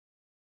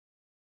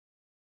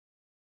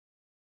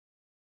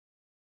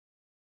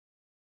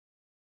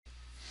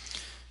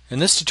In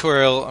this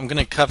tutorial, I'm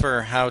going to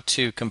cover how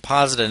to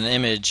composite an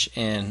image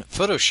in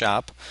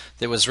Photoshop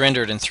that was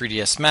rendered in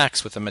 3ds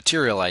Max with a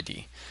material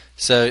ID.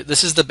 So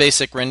this is the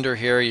basic render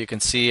here. You can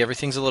see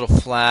everything's a little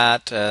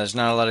flat. There's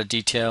not a lot of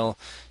detail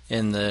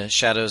in the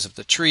shadows of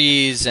the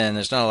trees, and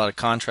there's not a lot of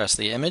contrast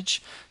to the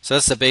image. So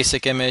that's the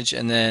basic image,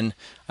 and then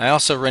I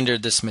also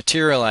rendered this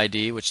material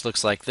ID, which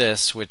looks like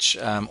this, which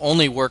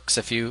only works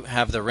if you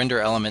have the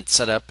render element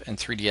set up in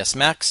 3ds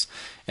Max.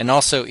 And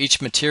also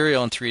each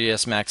material in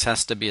 3ds Max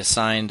has to be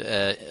assigned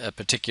a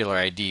particular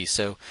ID.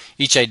 So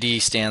each ID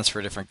stands for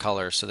a different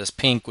color. So this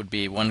pink would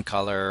be one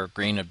color,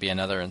 green would be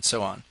another, and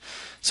so on.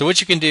 So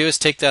what you can do is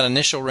take that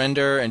initial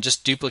render and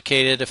just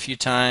duplicate it a few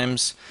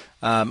times.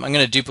 I'm going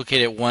to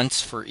duplicate it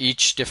once for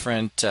each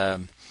different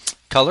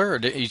color or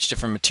each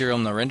different material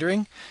in the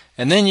rendering.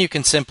 And then you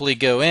can simply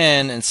go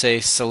in and say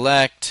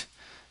select,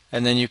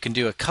 and then you can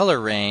do a color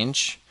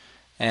range.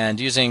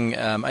 And using,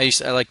 I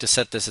like to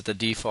set this at the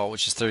default,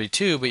 which is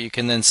 32, but you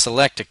can then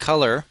select a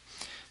color,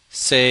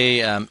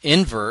 say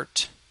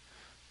invert,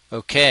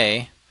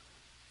 OK,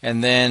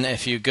 and then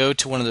if you go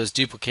to one of those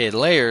duplicated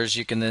layers,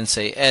 you can then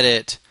say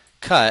edit,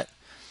 cut,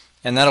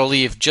 and that'll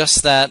leave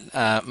just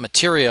that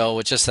material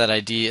with just that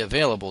ID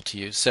available to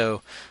you.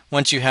 So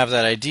once you have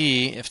that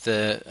ID, if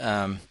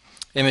the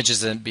image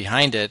isn't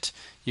behind it,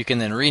 you can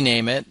then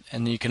rename it,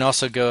 and you can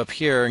also go up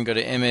here and go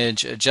to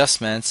image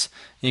adjustments,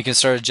 and you can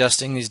start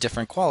adjusting these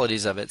different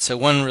qualities of it. So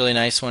one really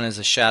nice one is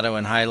the shadow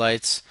and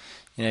highlights.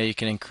 You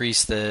can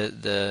increase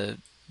the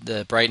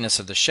brightness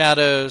of the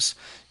shadows.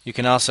 You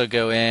can also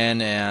go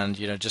in and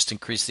just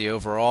increase the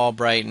overall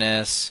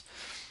brightness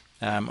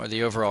or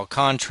the overall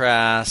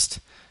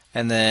contrast.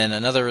 And then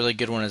another really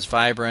good one is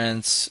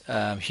vibrance,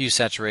 hue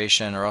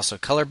saturation, or also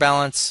color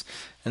balance.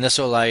 And this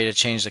will allow you to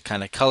change the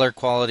kind of color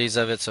qualities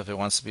of it. So if you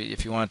want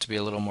it to be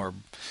a little more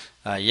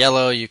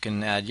yellow, you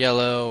can add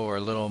yellow, or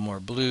a little more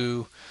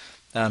blue.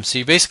 So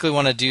you basically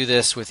want to do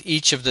this with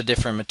each of the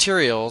different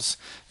materials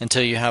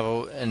until you have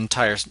an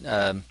entire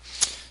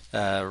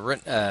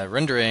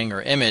rendering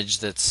or image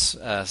that's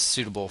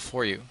suitable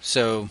for you.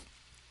 So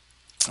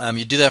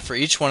you do that for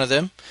each one of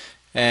them,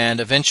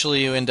 and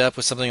eventually you end up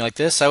with something like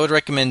this. I would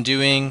recommend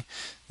doing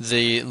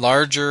the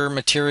larger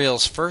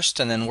materials first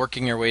and then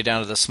working your way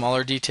down to the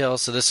smaller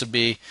details. So this would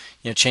be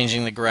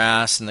changing the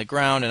grass and the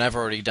ground, and I've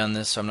already done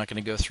this, so I'm not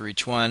going to go through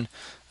each one.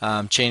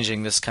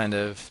 Changing this kind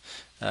of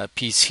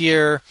piece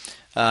here.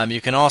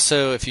 You can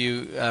also, if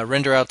you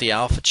render out the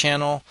alpha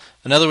channel,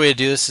 another way to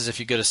do this is if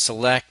you go to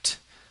select,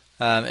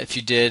 if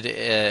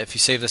you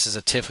save this as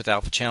a TIFF with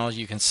alpha channel,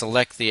 you can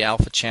select the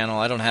alpha channel.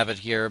 I don't have it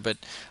here, but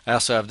I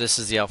also have this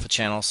as the alpha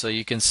channel, so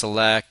you can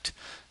select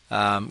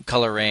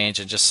color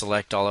range and just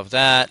select all of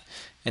that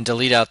and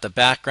delete out the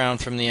background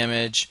from the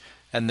image,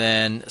 and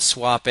then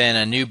swap in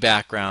a new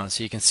background.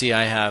 So you can see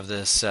I have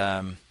this,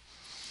 I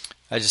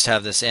just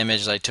have this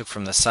image that I took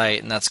from the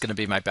site, and that's going to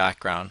be my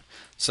background.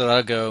 So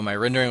that'll go, my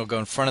rendering will go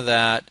in front of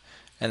that,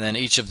 and then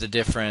each of the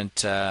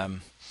different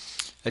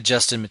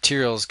adjusted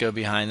materials go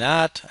behind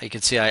that. You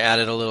can see I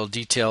added a little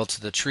detail to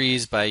the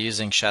trees by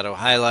using shadow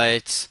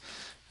highlights,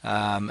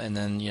 and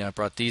then I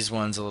brought these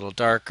ones a little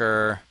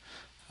darker.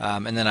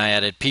 And then I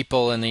added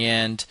people in the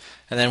end.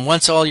 And then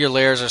once all your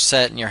layers are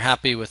set and you're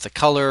happy with the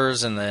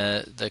colors and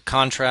the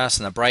contrast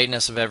and the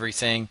brightness of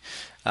everything,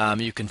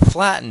 you can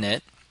flatten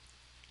it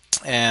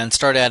and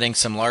start adding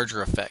some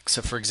larger effects.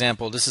 So for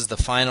example, this is the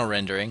final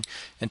rendering,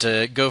 and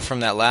to go from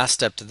that last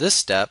step to this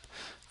step,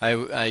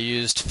 I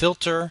used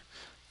filter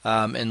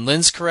and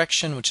lens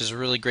correction, which is a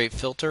really great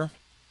filter.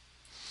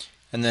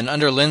 And then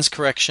under lens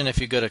correction, if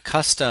you go to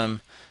custom,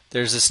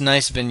 there's this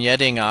nice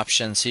vignetting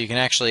option, so you can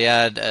actually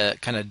add a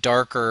kind of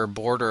darker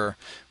border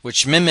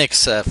which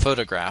mimics a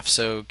photograph.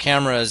 So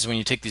cameras, when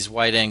you take these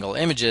wide angle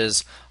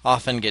images,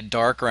 often get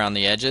dark around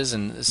the edges,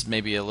 and this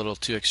may be a little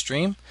too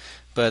extreme,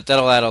 but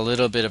that'll add a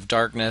little bit of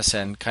darkness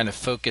and kind of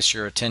focus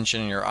your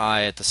attention and your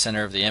eye at the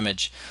center of the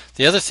image.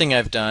 The other thing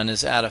I've done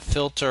is add a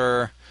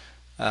filter,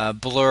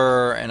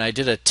 blur, and I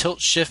did a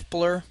tilt shift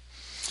blur.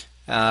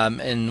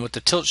 And what the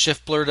tilt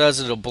shift blur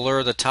does, it'll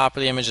blur the top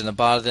of the image and the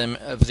bottom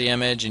of the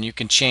image, and you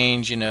can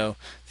change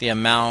the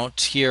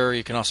amount here.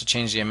 You can also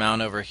change the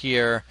amount over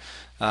here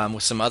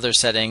with some other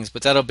settings,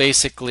 but that'll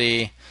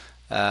basically,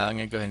 I'm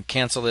going to go ahead and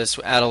cancel this,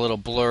 add a little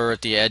blur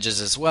at the edges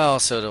as well,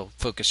 so it'll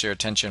focus your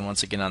attention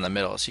once again on the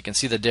middle. So you can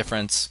see the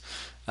difference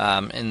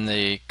in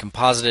the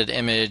composited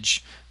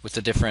image with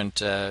the different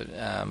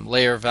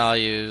layer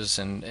values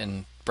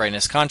and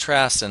brightness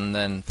contrast, and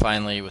then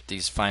finally with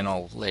these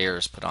final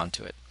layers put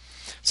onto it.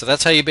 So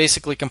that's how you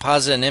basically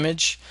composite an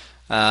image.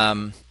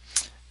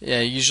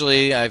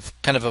 Usually I've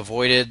kind of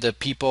avoided the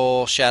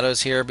people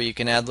shadows here, but you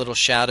can add little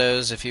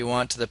shadows if you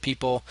want to the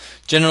people.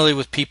 Generally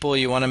with people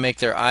you want to make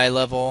their eye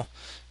level.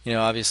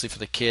 Obviously for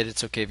the kid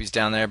it's okay if he's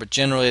down there, but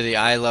generally the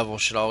eye level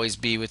should always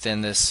be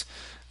within this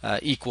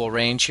equal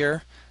range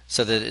here,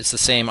 so that it's the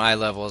same eye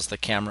level as the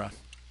camera.